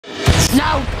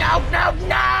No, no, no,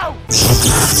 no!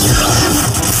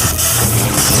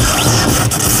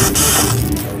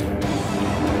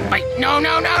 Wait, no,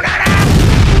 no, no, no, no!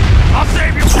 I'll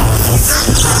save you!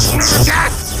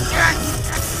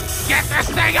 Get this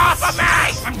thing off of me!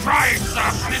 I'm trying,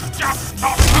 sir, but it's just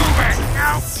not moving!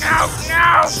 No, no,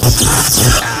 no!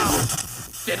 No!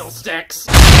 Fiddlesticks!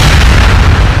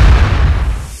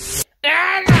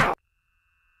 No!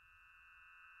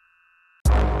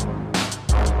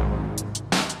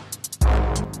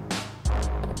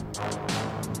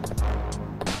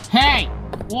 Hey!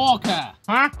 Walker!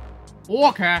 Huh?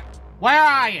 Walker? Where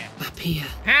are you? Up here.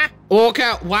 Huh?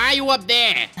 Walker, why are you up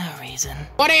there? No reason.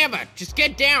 Whatever, just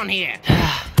get down here.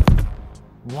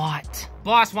 What?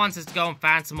 Boss wants us to go and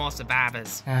find some more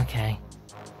survivors. Okay.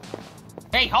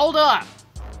 Hey, hold up!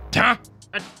 Huh?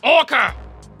 Orca!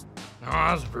 Oh,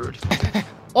 that's rude.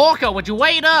 Orca, would you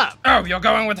wait up? Oh, you're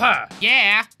going with her?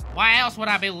 Yeah. Why else would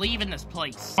I be leaving this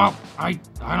place? Well, I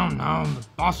don't know. The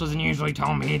boss doesn't usually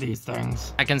tell me these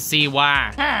things. I can see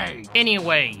why. Hey!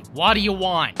 Anyway, what do you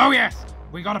want? Oh yes,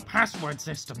 we got a password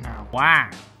system now.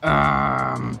 Why?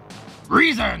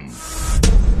 Reasons!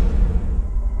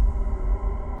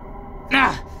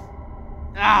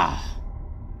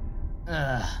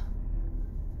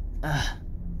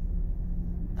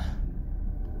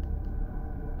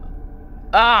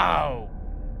 Oh,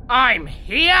 I'm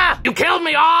here? You killed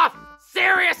me off?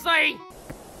 Seriously?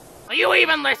 Are you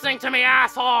even listening to me,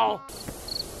 asshole?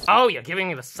 Oh, you're giving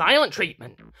me the silent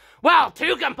treatment. Well,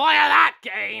 two can play at that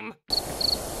game.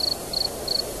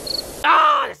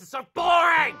 Oh, this is so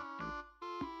boring.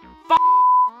 F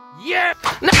you.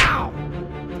 No!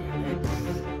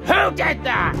 Who did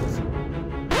that?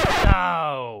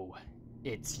 Oh,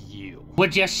 it's you.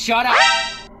 Would you shut up?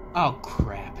 Oh,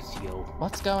 crap, it's you.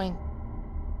 What's going?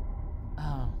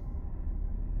 Oh.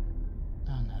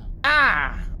 Oh no.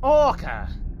 Ah, Orca.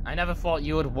 I never thought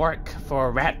you would work for a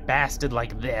rat bastard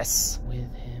like this.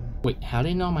 With him. Wait, how do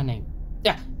you know my name?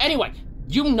 Yeah, anyway,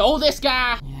 you know this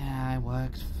guy? Yeah, I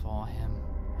worked for him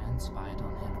and spied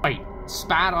on him. Wait,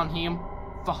 spied on him?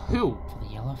 For who? For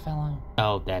the yellow fellow.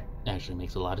 Oh, that actually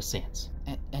makes a lot of sense.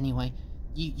 Anyway,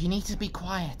 you need to be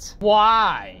quiet.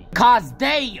 Why? 'Cause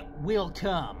they will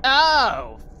come.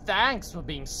 Oh, thanks for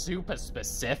being super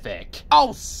specific.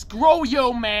 Oh, screw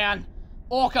you, man.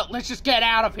 Orca, let's just get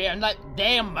out of here and let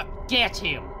them get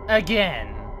him.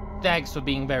 Again, thanks for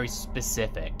being very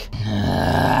specific.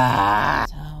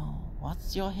 So,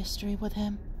 what's your history with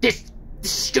him? This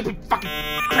stupid fucking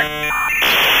prick.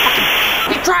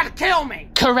 He tried to kill me!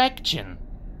 Correction.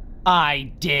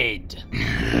 I did.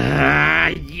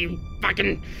 You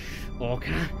fucking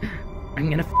Orca. I'm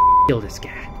gonna kill this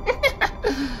guy.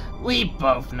 We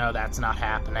both know that's not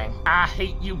happening. I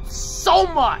hate you so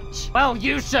much. Well,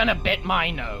 you shouldn't have bit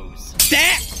my nose.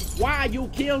 That's why you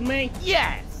killed me?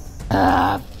 Yes.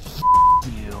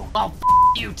 You. Well,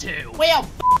 you too. Well,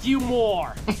 you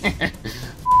more.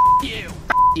 You.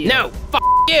 You. No,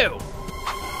 you.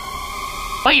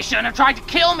 Well, you shouldn't have tried to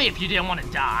kill me if you didn't want to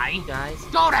die. Guys?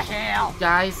 Go to hell.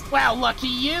 Guys? Well, lucky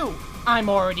you. I'm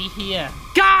already here.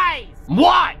 Guys!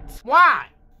 What? Why?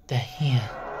 They're here.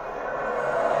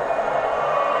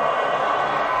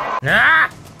 Ah!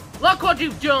 Look what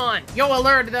you've done! You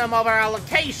alerted them of our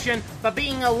location for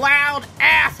being a loud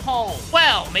asshole.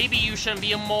 Well, maybe you shouldn't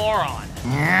be a moron.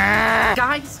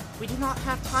 Guys, we do not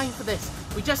have time for this.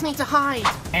 We just need to hide.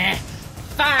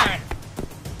 Fine.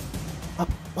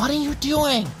 What are you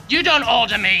doing? You don't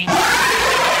order me.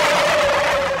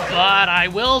 But I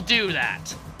will do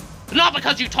that. Not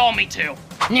because you told me to.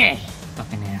 Nah,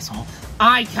 Fucking asshole.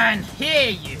 I can hear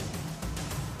you.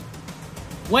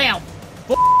 Well,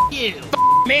 you.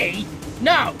 Me?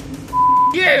 No.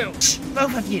 You.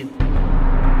 Both of you.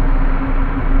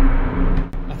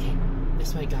 Okay,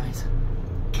 this way, guys.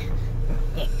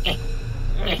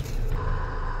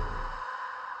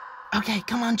 Okay,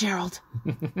 come on, Gerald.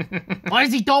 What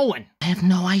is he doing? I have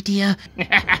no idea.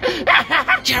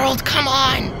 Gerald, come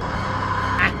on!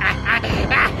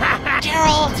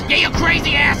 Gerald! Get your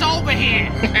crazy ass over here!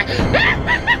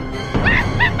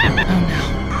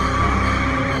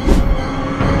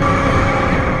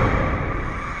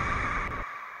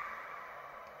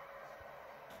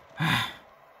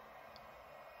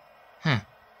 Oh no.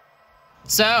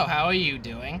 So, how are you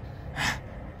doing?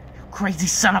 Crazy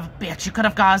son of a bitch, you could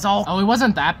have got us all. Oh, it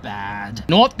wasn't that bad.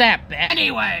 Not that bad.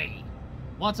 Anyway,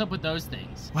 what's up with those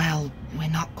things? Well, we're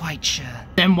not quite sure.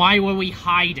 Then why were we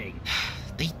hiding?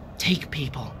 They take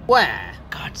people. Where?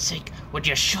 God's sake, would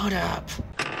you shut up?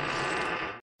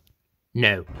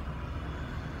 No.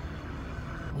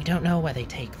 We don't know where they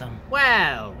take them.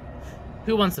 Well,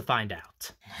 Who wants to find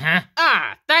out? Huh?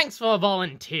 Ah, thanks for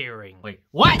volunteering. Wait,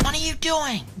 what? What are you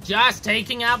doing? Just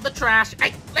taking out the trash.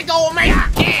 Hey, let go of me!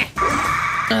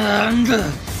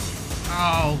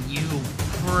 Oh, you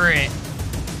prick.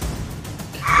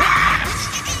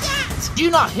 Do you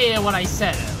not hear what I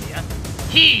said earlier?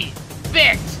 He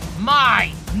bit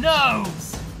my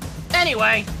nose!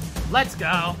 Anyway, let's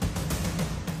go.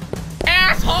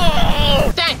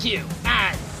 Asshole! Thank you,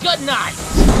 and good night!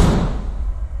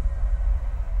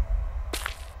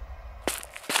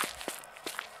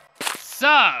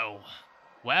 So,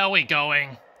 where are we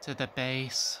going? To the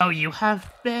base. Oh, you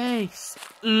have base.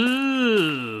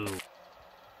 Ooh.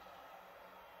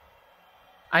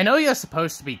 I know you're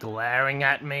supposed to be glaring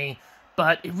at me,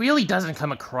 but it really doesn't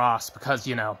come across because,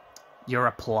 you know, you're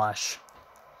a plush.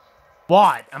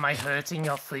 What? Am I hurting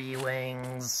your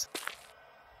feelings?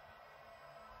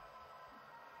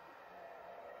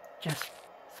 Just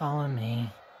follow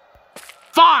me.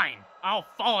 Fine! I'll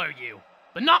follow you.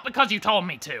 But not because you told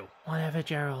me to. Whatever,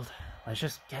 Gerald. Let's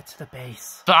just get to the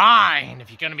base. Fine, if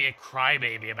you're gonna be a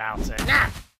crybaby about it.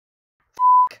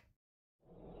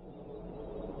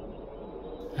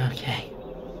 Okay.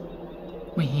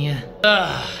 We're here.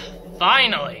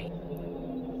 Finally.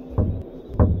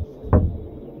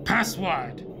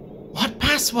 Password. What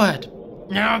password?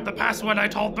 No, the password I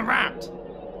told the rat.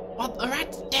 Well, the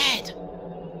rat's dead.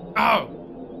 Oh.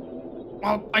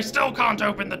 Well, I still can't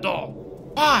open the door.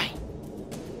 Why?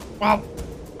 Well,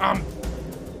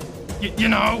 you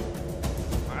know,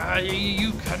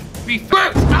 you can be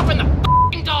first. Open the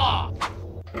f***ing door!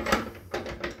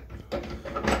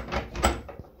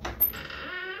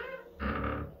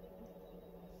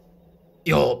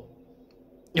 You're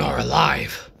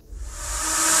alive.